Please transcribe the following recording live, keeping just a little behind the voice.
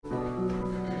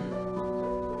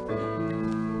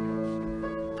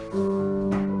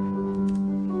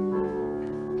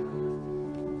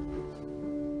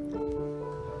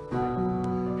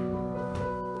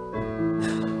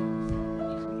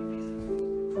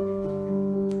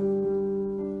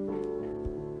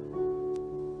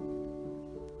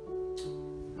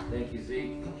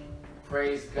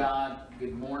Praise God.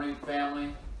 Good morning,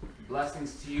 family.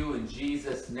 Blessings to you in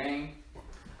Jesus' name.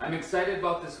 I'm excited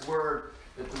about this word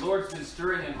that the Lord's been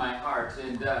stirring in my heart.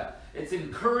 And it's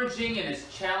encouraging and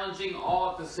it's challenging all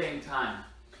at the same time.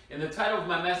 And the title of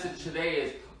my message today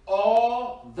is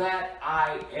All That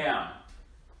I Am.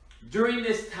 During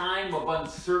this time of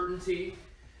uncertainty,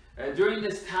 during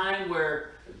this time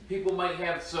where people might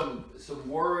have some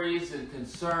worries and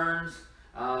concerns,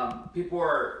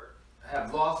 people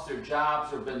have lost their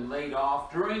jobs or been laid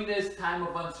off. During this time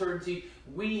of uncertainty,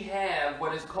 we have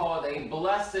what is called a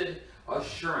blessed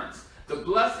assurance. The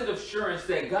blessed assurance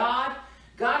that God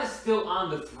is still on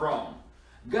the throne.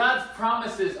 God's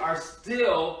promises are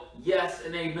still yes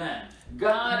and amen.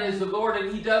 God is the Lord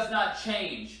and He does not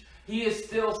change. He is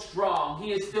still strong.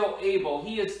 He is still able.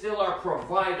 He is still our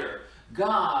provider.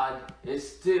 God is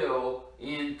still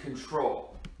in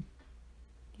control.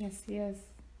 Yes, He is.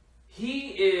 He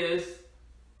is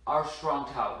our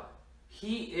strong tower.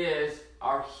 He is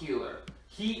our healer.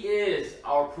 He is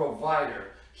our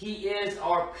provider. He is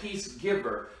our peace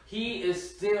giver. He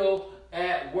is still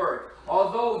at work.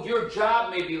 Although your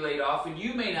job may be laid off and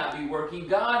you may not be working,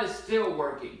 God is still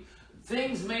working.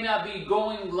 Things may not be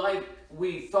going like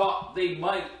we thought they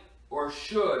might or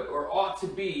should or ought to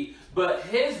be, but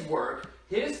His work,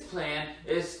 His plan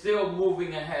is still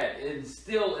moving ahead and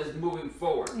still is moving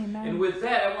forward. Amen. And with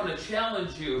that, I want to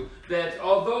challenge you that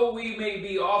although we may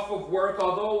be off of work,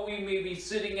 although we may be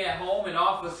sitting at home and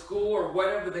off of school or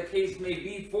whatever the case may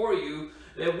be for you,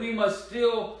 that we must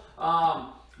still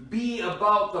be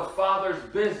about the Father's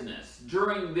business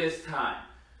during this time.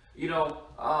 You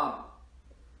know,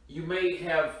 you may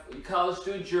have college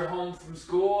students, you're home from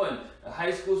school, and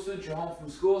high school students, you're home from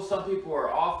school. Some people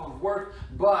are off of work,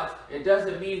 but it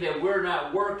doesn't mean that we're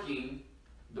not working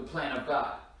the plan of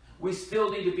God. We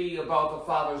still need to be about the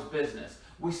Father's business.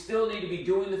 We still need to be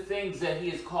doing the things that He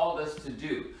has called us to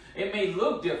do. It may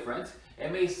look different. It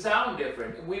may sound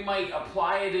different. We might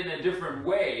apply it in a different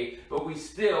way, but we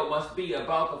still must be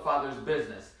about the Father's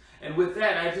business. And with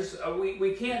that,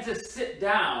 we can't just sit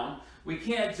down. We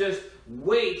can't just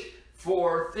wait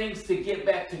for things to get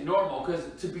back to normal. Because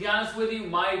to be honest with you,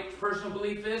 my personal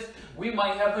belief is we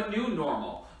might have a new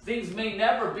normal. Things may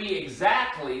never be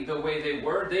exactly the way they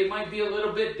were. They might be a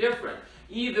little bit different.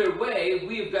 Either way,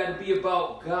 we've got to be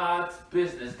about God's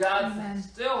business. God Amen.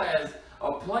 Still has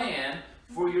a plan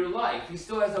for your life. He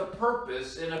still has a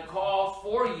purpose and a call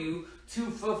for you to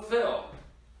fulfill.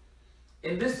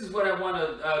 And this is what I want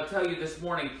to tell you this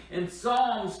morning. In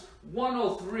Psalms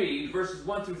 103, verses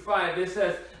 1 through 5, it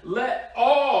says, "Let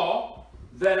all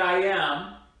that I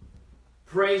am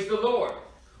praise the Lord.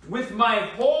 With my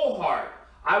whole heart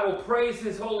I will praise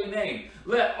His holy name.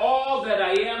 Let all that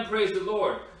I am praise the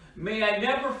Lord. May I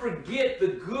never forget the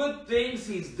good things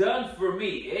He's done for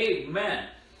me." Amen.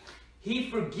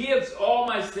 He forgives all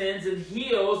my sins and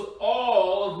heals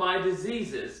all of my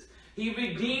diseases. He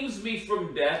redeems me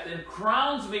from death and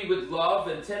crowns me with love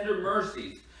and tender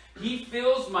mercies. He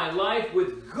fills my life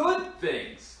with good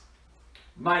things.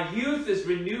 My youth is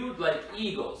renewed like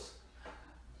eagles.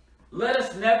 Let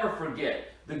us never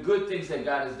forget the good things that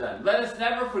God has done. Let us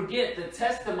never forget the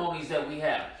testimonies that we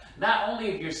have. Not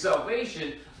only of your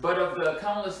salvation, but of the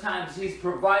countless times He's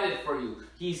provided for you.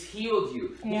 He's healed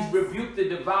you. Yes. He's rebuked the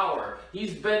devourer.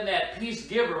 He's been that peace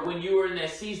giver when you were in that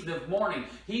season of mourning.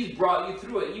 He's brought you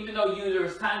through it. Even though there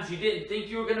was times you didn't think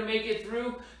you were going to make it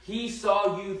through, He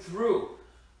saw you through.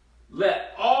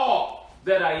 Let all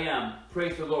that I am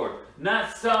praise the Lord.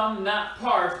 Not some, not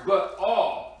parts, but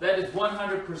all. That is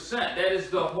 100%. That is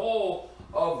the whole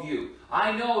of you.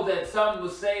 I know that some will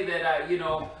say that,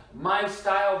 my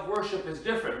style of worship is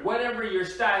different. Whatever your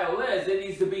style is, it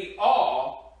needs to be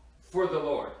all for the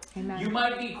Lord. Amen. You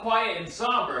might be quiet and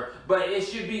somber, but it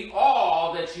should be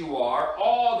all that you are,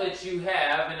 all that you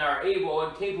have and are able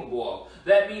and capable of.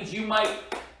 That means you might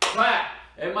clap.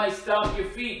 It might stomp your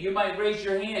feet. You might raise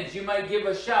your hands. You might give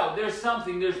a shout. There's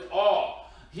all.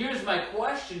 Here's my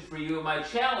question for you, and my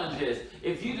challenge is,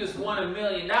 if you just won $1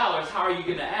 million, how are you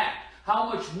going to act? How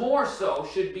much more so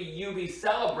should you be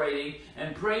celebrating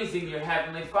and praising your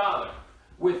Heavenly Father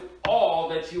with all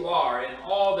that you are and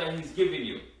all that He's given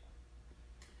you?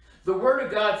 The Word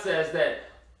of God says that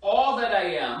all that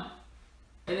I am,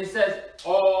 and it says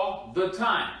all the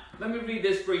time. Let me read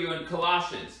this for you in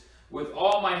Colossians. With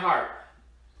all my heart.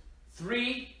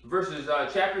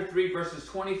 Chapter 3, verses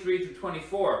 23 through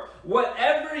 24.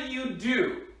 Whatever you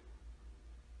do,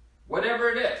 whatever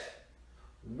it is,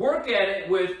 work at it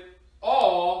with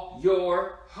all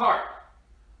your heart,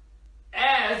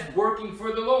 as working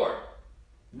for the Lord,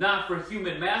 not for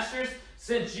human masters,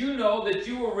 since you know that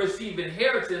you will receive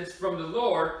inheritance from the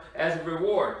Lord as a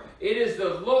reward. It is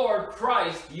the Lord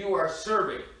Christ you are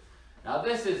serving. Now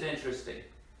this is interesting.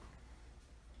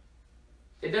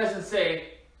 It doesn't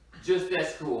say just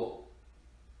at school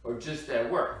or just at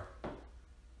work.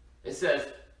 It says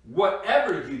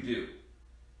whatever you do,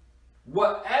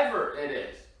 whatever it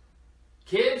is.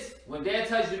 Kids, when Dad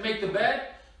tells you to make the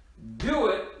bed, do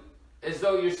it as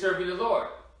though you're serving the Lord.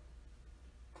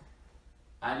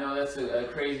 I know that's a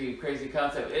crazy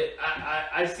concept.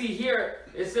 I see here,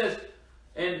 it says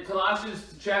in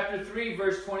Colossians chapter 3,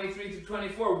 verse 23 to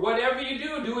 24, whatever you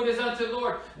do, do it as unto the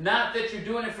Lord. Not that you're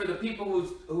doing it for the people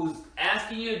who's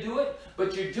asking you to do it,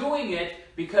 but you're doing it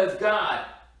because God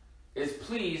is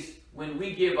pleased when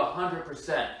we give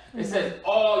 100%. It says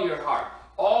all your heart,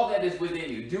 all that is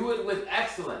within you. Do it with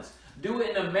excellence. Do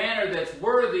it in a manner that's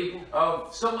worthy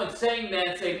of someone saying that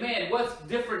and say, man, what's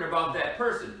different about that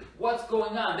person? What's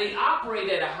going on? They operate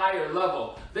at a higher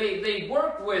level. They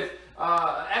work with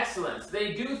excellence.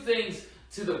 They do things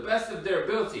to the best of their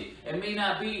ability. It may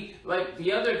not be like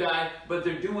the other guy, but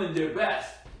they're doing their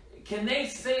best. Can they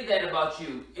say that about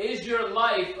you? Is your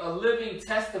life a living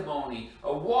testimony,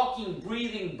 a walking,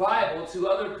 breathing Bible to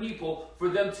other people for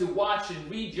them to watch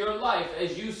and read your life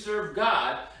as you serve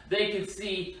God? They can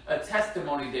see a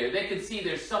testimony there. They can see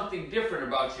there's something different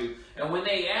about you. And when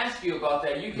they ask you about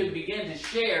that, you can begin to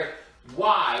share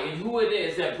why and who it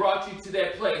is that brought you to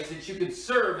that place that you could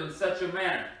serve in such a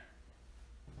manner.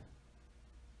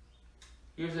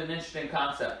 Here's an interesting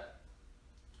concept.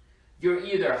 You're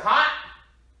either hot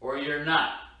or you're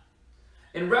not.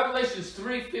 In Revelations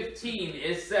 3:15,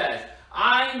 it says,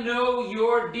 I know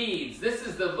your deeds. This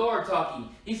is the Lord talking.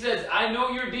 He says, I know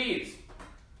your deeds.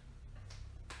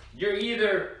 You're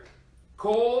either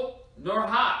cold nor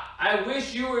hot. I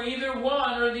wish you were either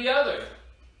one or the other.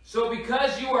 So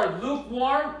because you are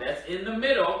lukewarm, that's in the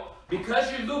middle,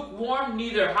 because you're lukewarm,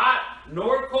 neither hot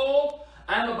nor cold,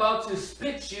 I'm about to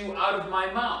spit you out of my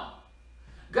mouth.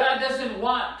 God doesn't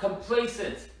want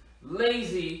complacent,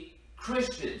 lazy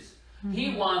Christians.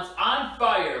 He wants on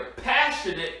fire,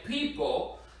 passionate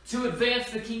people to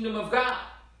advance the kingdom of God.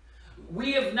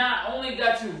 We have not only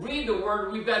got to read the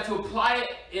word, we've got to apply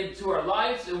it into our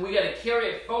lives, and we got to carry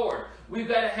it forward. We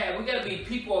got to be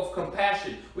people of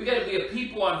compassion. We got to be a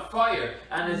people on fire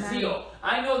and a zeal.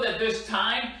 I know that this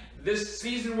time, this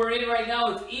season we're in right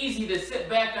now, it's easy to sit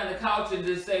back on the couch and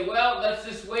just say, well, let's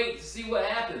just wait to see what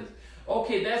happens.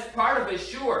 Okay, that's part of it,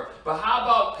 sure. But how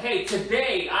about, hey,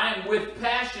 today I'm with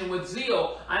passion, with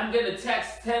zeal. I'm going to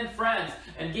text 10 friends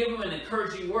and give them an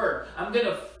encouraging word. I'm going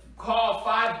to call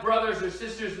 5 brothers or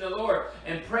sisters in the Lord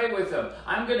and pray with them.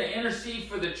 I'm going to intercede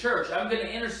for the church. I'm going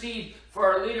to intercede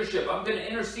for our leadership. I'm going to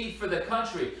intercede for the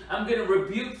country. I'm going to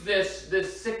rebuke this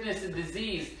sickness and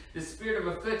disease, the spirit of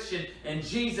affliction in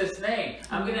Jesus' name.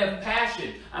 I'm going to have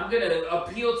passion. I'm going to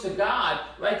appeal to God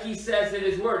like he says in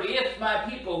his word. If my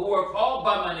people who are called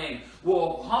by my name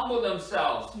will humble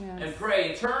themselves and pray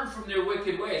and turn from their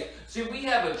wicked ways. See, we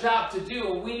have a job to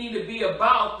do, and we need to be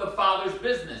about the Father's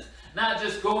business. Not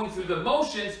just going through the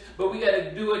motions, but we got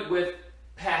to do it with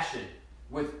passion,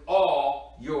 with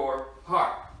all your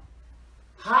heart.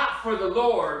 Hot for the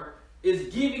Lord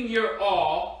is giving your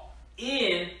all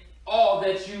in all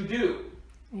that you do.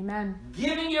 Amen.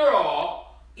 Giving your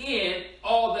all in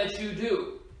all that you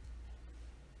do.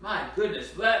 My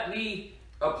goodness, let me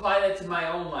apply that to my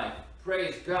own life.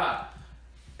 Praise God.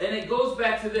 And it goes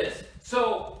back to this.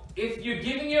 So, if you're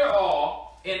giving your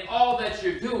all in all that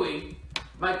you're doing,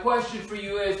 my question for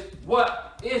you is,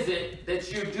 what is it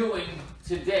that you're doing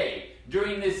today,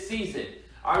 during this season?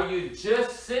 Are you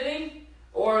just sitting,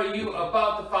 or are you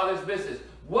about the Father's business?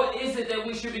 What is it that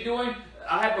we should be doing?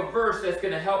 I have a verse that's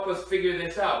going to help us figure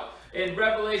this out. In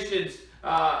Revelations,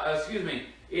 in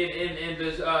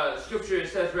the scripture it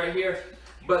says right here,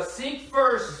 but seek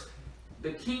first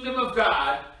the kingdom of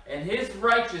God and his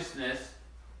righteousness,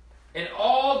 and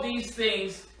all these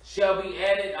things shall be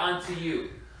added unto you.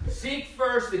 Seek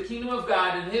first the kingdom of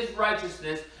God and his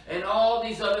righteousness, and all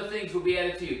these other things will be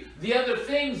added to you. The other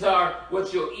things are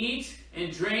what you'll eat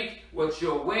and drink, what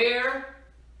you'll wear,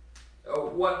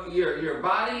 what your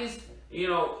bodies. You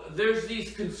know, there's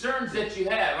these concerns that you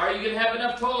have. Are you going to have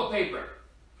enough toilet paper?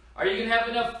 Are you going to have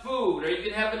enough food? Are you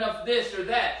going to have enough this or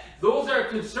that? Those are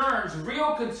concerns,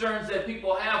 real concerns that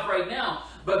people have right now.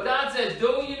 But God says,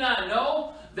 do you not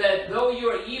know that though you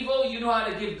are evil, you know how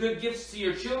to give good gifts to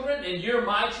your children, and you're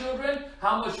my children?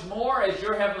 How much more, as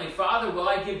your heavenly Father, will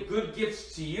I give good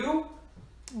gifts to you?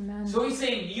 Amen. So he's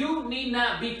saying you need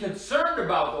not be concerned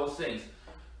about those things.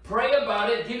 Pray about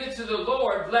it. Give it to the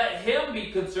Lord. Let Him be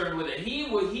concerned with it.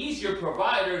 He's your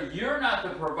provider. You're not the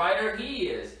provider. He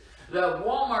is. The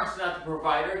Walmart's not the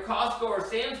provider. Costco or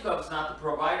Sam's Club's not the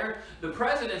provider. The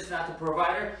president's not the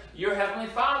provider. Your Heavenly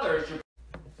Father is your.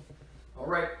 All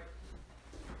right.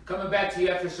 Coming back to you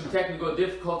after some technical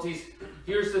difficulties.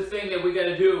 Here's the thing that we got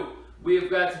to do. We have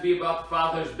got to be about the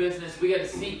Father's business. We got to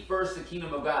seek first the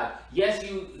kingdom of God. Yes,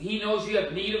 He knows you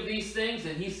have need of these things,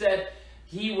 and He said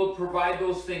He will provide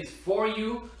those things for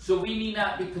you, so we need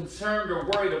not be concerned or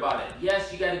worried about it.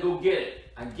 Yes, you got to go get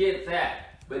it. I get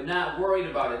that, but not worried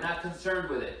about it, not concerned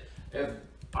with it. If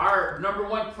our number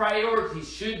one priority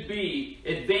should be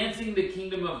advancing the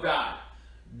kingdom of God,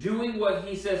 doing what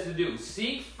He says to do.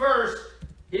 Seek first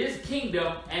His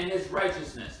kingdom and His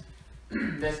righteousness.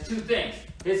 That's two things.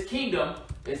 His kingdom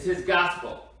is His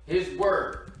gospel, His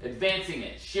word, advancing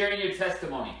it, sharing your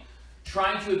testimony,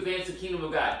 trying to advance the kingdom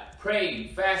of God, praying,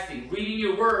 fasting, reading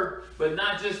your word, but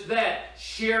not just that,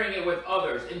 sharing it with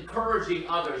others, encouraging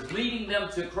others, leading them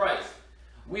to Christ.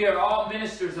 We are all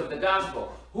ministers of the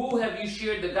gospel. Who have you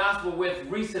shared the gospel with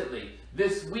recently,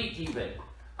 this week even?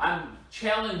 I'm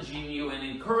challenging you and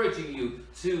encouraging you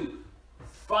to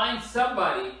find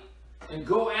somebody and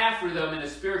go after them in a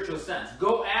spiritual sense.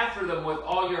 Go after them with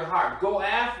all your heart. Go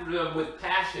after them with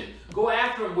passion. Go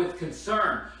after them with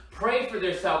concern. Pray for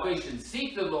their salvation.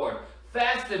 Seek the Lord.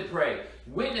 Fast and pray.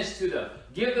 Witness to them.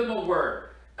 Give them a word.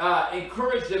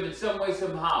 Encourage them in some way,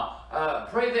 somehow.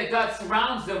 Pray that God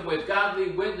surrounds them with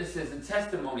godly witnesses and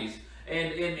testimonies.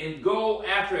 And go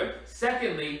after Him.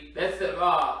 Secondly, that's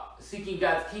the seeking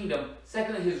God's kingdom.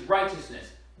 Secondly, His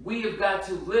righteousness. We have got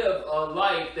to live a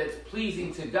life that's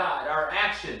pleasing to God. Our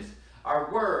actions,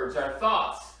 our words, our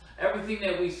thoughts, everything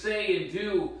that we say and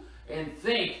do and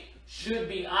think should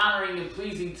be honoring and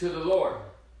pleasing to the Lord.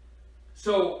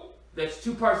 So that's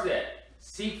two parts of that.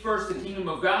 Seek first the kingdom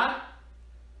of God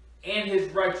and His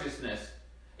righteousness.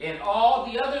 And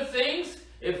all the other things,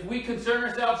 if we concern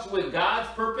ourselves with God's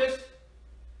purpose,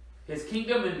 His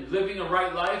kingdom, and living a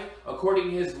right life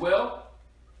according to His will,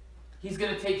 He's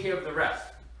going to take care of the rest.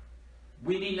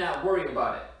 We need not worry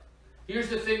about it. Here's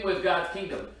the thing with God's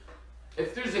kingdom.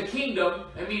 If there's a kingdom,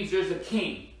 that means there's a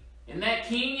king. And that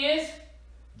king is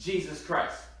Jesus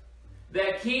Christ.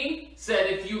 That king said,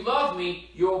 if you love me,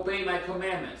 you obey my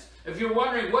commandments. If you're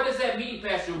wondering, what does that mean,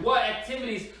 Pastor? What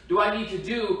activities do I need to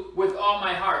do with all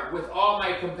my heart, with all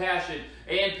my compassion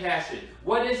and passion?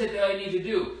 What is it that I need to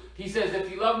do? He says,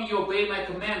 if you love me, you obey my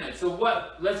commandments. So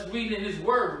what? Let's read in His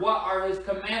word. What are His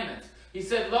commandments? He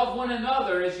said, love one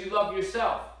another as you love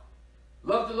yourself.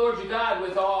 Love the Lord your God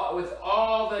with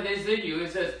all that is in you.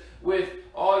 It says, with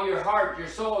all your heart, your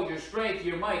soul, your strength,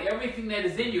 your might, everything that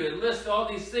is in you. It lists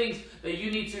all these things that you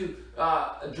need to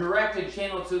direct and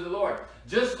channel to the Lord.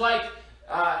 Just like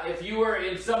if you were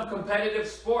in some competitive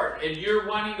sport and you're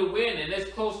wanting to win and it's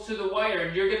close to the wire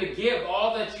and you're going to give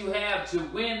all that you have to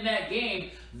win that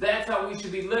game, that's how we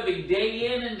should be living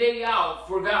day in and day out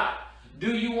for God.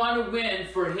 Do you want to win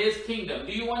for His kingdom?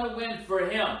 Do you want to win for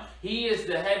Him? He is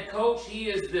the head coach. He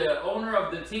is the owner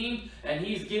of the team, and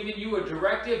He's giving you a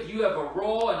directive. You have a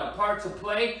role and a part to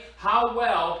play. How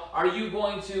well are you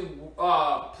going to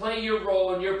play your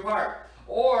role and your part?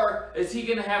 Or is He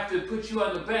going to have to put you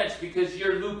on the bench because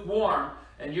you're lukewarm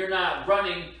and you're not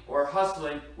running or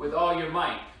hustling with all your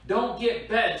might? Don't get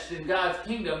benched in God's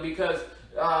kingdom because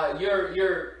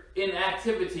you're in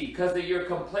activity because of your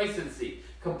complacency.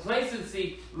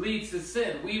 Complacency leads to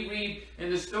sin. We read in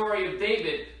the story of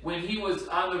David when he was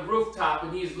on the rooftop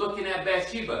and he's looking at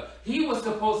Bathsheba. He was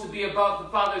supposed to be about the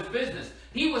Father's business.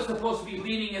 He was supposed to be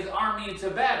leading his army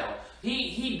into battle.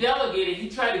 He delegated. He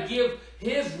tried to give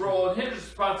his role and his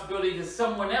responsibility to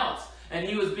someone else. And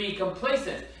he was being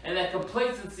complacent. And that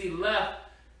complacency left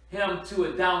him to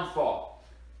a downfall.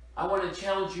 I want to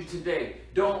challenge you today.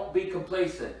 Don't be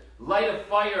complacent. Light a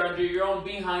fire under your own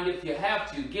behind if you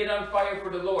have to. Get on fire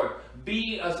for the Lord.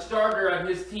 Be a starter on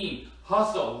His team.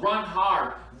 Hustle. Run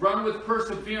hard. Run with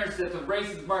perseverance that the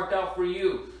race is marked out for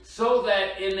you. So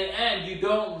that in the end you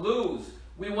don't lose.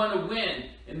 We want to win.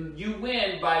 And you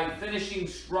win by finishing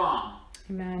strong.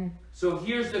 Amen. So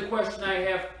here's the question I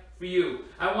have for you.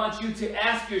 I want you to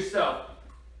ask yourself,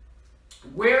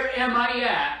 where am I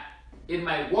at in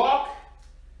my walk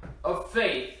of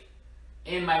faith,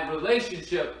 in my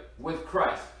relationship with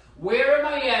Christ? Where am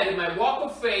I at in my walk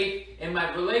of faith, in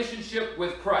my relationship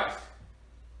with Christ?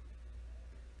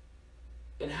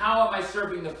 And how am I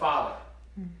serving the Father?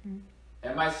 Mm-hmm.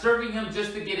 Am I serving Him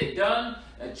just to get it done?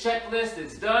 A checklist,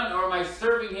 it's done? Or am I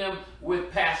serving Him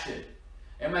with passion?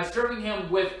 Am I serving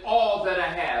Him with all that I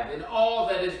have and all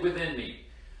that is within me?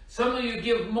 Some of you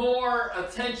give more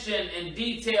attention and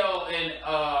detail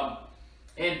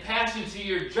and passion to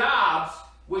your jobs,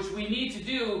 which we need to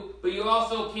do, but you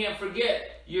also can't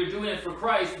forget you're doing it for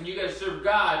Christ, and you got to serve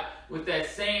God with that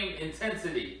same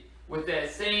intensity, with that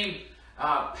same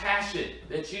passion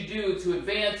that you do to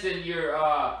advance in your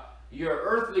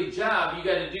earthly job. You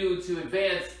got to do to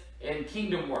advance in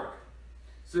kingdom work.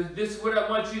 So this is what I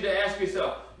want you to ask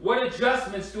yourself: what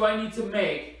adjustments do I need to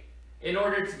make in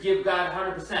order to give God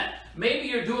 100%? Maybe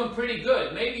you're doing pretty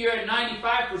good. Maybe you're at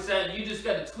 95%. And you just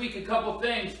got to tweak a couple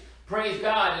things, praise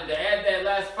God, and to add that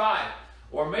last 5.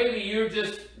 Or maybe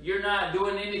you're not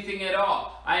doing anything at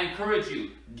all. I encourage you,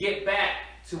 get back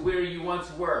to where you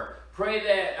once were. Pray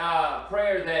that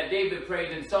prayer that David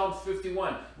prayed in Psalms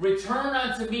 51. Return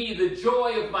unto me the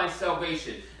joy of my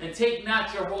salvation, and take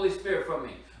not your Holy Spirit from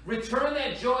me. Return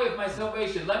that joy of my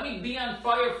salvation. Let me be on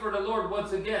fire for the Lord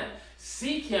once again.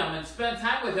 Seek Him and spend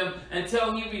time with Him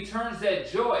until He returns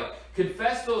that joy.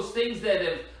 Confess those things that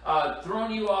have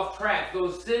thrown you off track,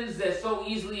 those sins that so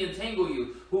easily entangle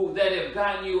you, that have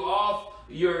gotten you off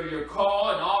your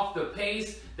call and off the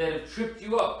pace, that have tripped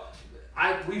you up.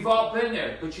 We've all been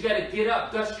there, but you got to get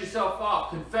up, dust yourself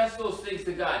off, confess those things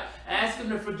to God, ask Him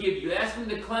to forgive you, ask Him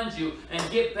to cleanse you, and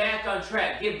get back on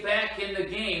track, get back in the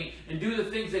game, and do the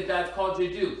things that God's called you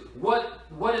to do.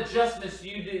 What adjustments do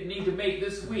you need to make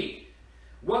this week?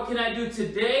 What can I do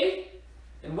today,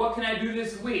 and what can I do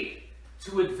this week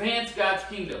to advance God's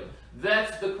kingdom?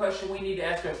 That's the question we need to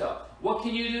ask ourselves. What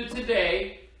can you do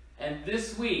today and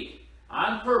this week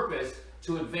on purpose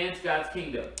to advance God's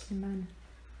kingdom? Amen.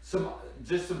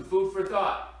 Just some food for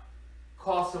thought.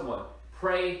 Call someone.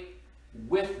 Pray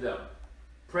with them.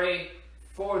 Pray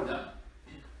for them.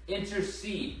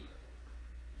 Intercede.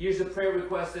 Here's a prayer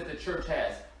request that the church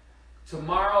has.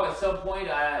 Tomorrow at some point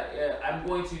I'm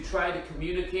going to try to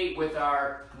communicate with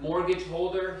our mortgage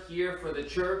holder here for the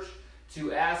church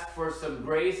to ask for some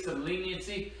grace, some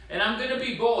leniency. And I'm going to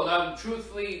be bold. I'm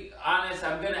truthfully honest.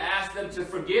 I'm going to ask them to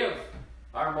forgive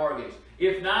our mortgage.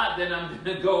 If not, then I'm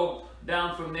going to go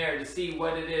down from there to see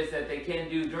what it is that they can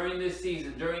do during this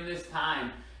season, during this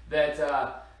time,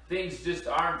 that things just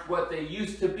aren't what they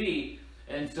used to be.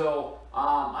 And so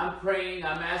I'm praying,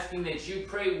 I'm asking that you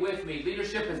pray with me.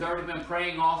 Leadership has already been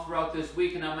praying all throughout this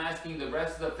week, and I'm asking the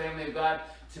rest of the family of God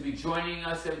to be joining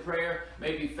us in prayer,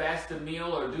 maybe fast a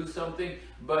meal or do something,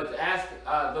 but ask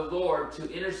the Lord to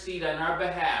intercede on our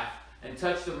behalf and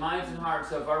touch the minds and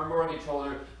hearts of our mortgage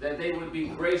holder, that they would be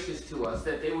gracious to us,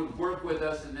 that they would work with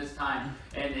us in this time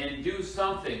and do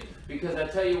something. Because I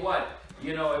tell you what,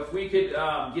 if we could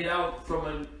get out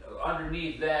from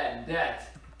underneath that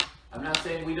debt, I'm not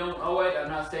saying we don't owe it, I'm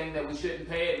not saying that we shouldn't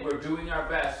pay it, we're doing our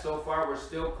best. So far we're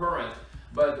still current,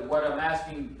 but what I'm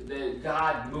asking, that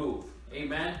God move,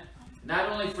 amen? Not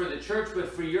only for the church,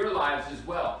 but for your lives as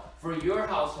well, for your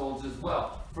households as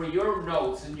well. For your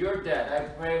notes and your debt, I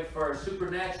pray for a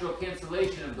supernatural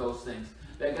cancellation of those things,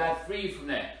 that God free you from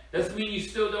that. Doesn't mean you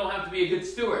still don't have to be a good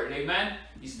steward, amen?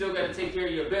 You still got to take care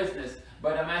of your business,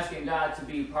 but I'm asking God to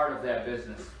be part of that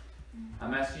business.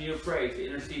 I'm asking you to pray, to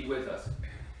intercede with us.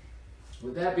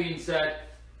 With that being said,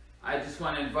 I just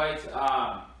want to invite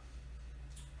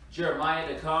Jeremiah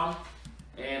to come,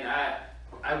 and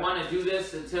I want to do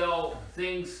this until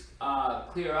things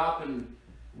clear up and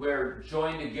we're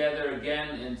joined together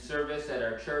again in service at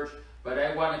our church. But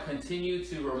I want to continue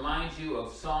to remind you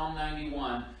of Psalm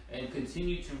 91 and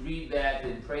continue to read that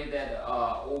and pray that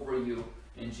over you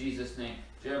in Jesus' name.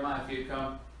 Jeremiah, if you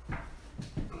come. All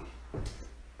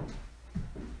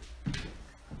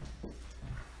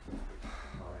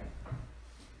right.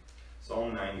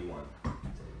 Psalm 91.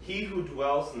 He who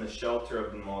dwells in the shelter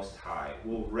of the Most High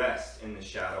will rest in the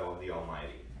shadow of the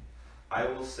Almighty. I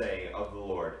will say of the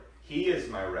Lord, He is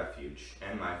my refuge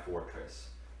and my fortress,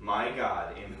 my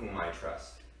God in whom I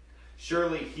trust.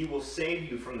 Surely He will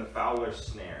save you from the fowler's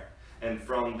snare and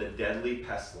from the deadly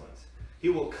pestilence. He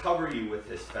will cover you with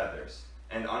His feathers,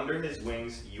 and under His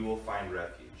wings you will find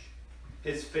refuge.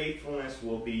 His faithfulness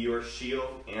will be your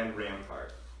shield and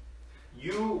rampart.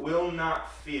 You will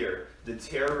not fear the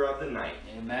terror of the night,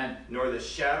 Amen. Nor the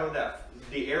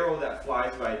arrow that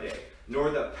flies by day, nor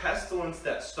the pestilence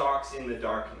that stalks in the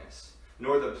darkness,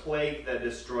 nor the plague that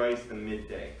destroys the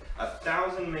midday.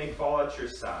 1,000 may fall at your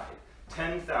side,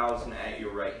 10,000 at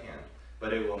your right hand,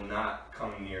 but it will not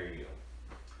come near you.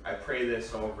 I pray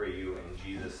this over you in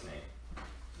Jesus' name.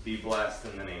 Be blessed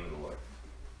in the name of the Lord.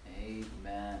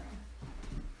 Amen.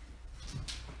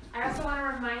 I also want to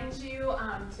remind you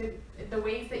to the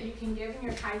ways that you can give in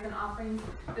your tithes and offerings.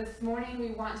 This morning we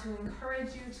want to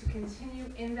encourage you to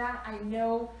continue in that. I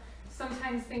know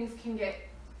sometimes things can get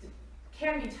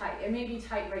can be tight. It may be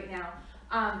tight right now.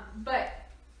 But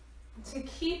to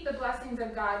keep the blessings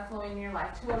of God flowing in your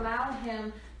life, to allow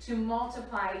Him to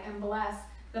multiply and bless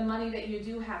the money that you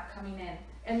do have coming in.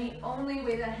 And the only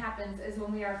way that happens is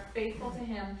when we are faithful to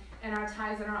Him and our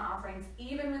tithes and our offerings,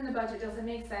 even when the budget doesn't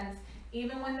make sense,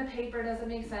 even when the paper doesn't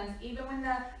make sense, even when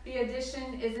the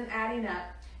addition isn't adding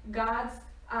up. God's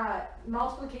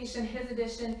multiplication, His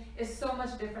addition, is so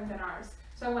much different than ours.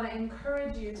 So I want to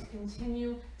encourage you to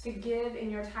continue to give in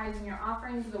your tithes and your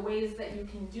offerings, the ways that you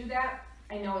can do that.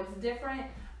 I know it's different.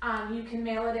 You can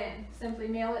mail it in. Simply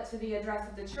mail it to the address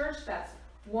of the church. That's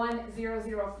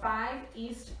 1005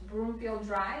 East Broomfield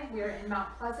Drive. We're in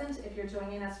Mount Pleasant if you're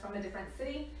joining us from a different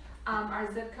city. Our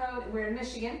zip code, we're in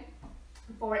Michigan,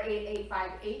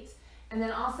 48858. And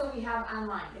then also we have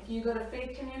online. If you go to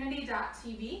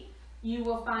faithcommunity.tv, you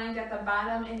will find at the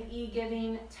bottom an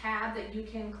e-giving tab that you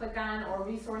can click on, or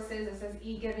resources. It says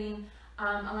e-giving.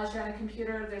 Unless you're on a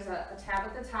computer, there's a tab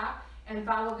at the top, and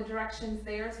follow the directions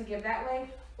there to give that way.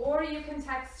 Or you can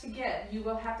text to give. You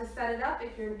will have to set it up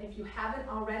if you haven't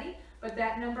already, but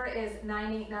that number is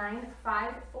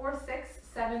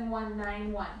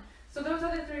 989-546-7191. So those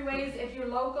are the three ways. If you're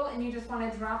local and you just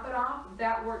want to drop it off,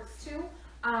 that works too.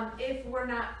 If we're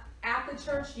not at the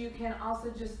church, you can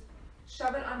also just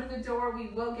shove it under the door. We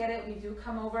will get it. We do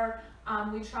come over.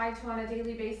 We try to on a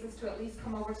daily basis to at least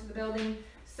come over to the building.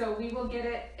 So we will get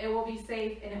it. It will be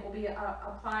safe, and it will be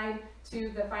applied to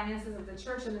the finances of the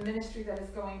church and the ministry that is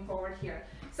going forward here.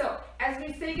 So as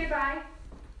we say goodbye,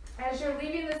 as you're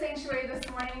leaving the sanctuary this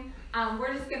morning,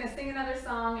 we're just going to sing another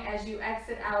song as you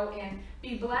exit out, and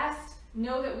be blessed.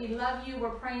 Know that we love you. We're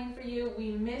praying for you.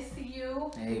 We miss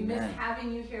you. Amen. We miss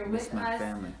having you here with us.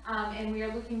 Family. And we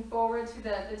are looking forward to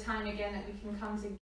the time again that we can come together.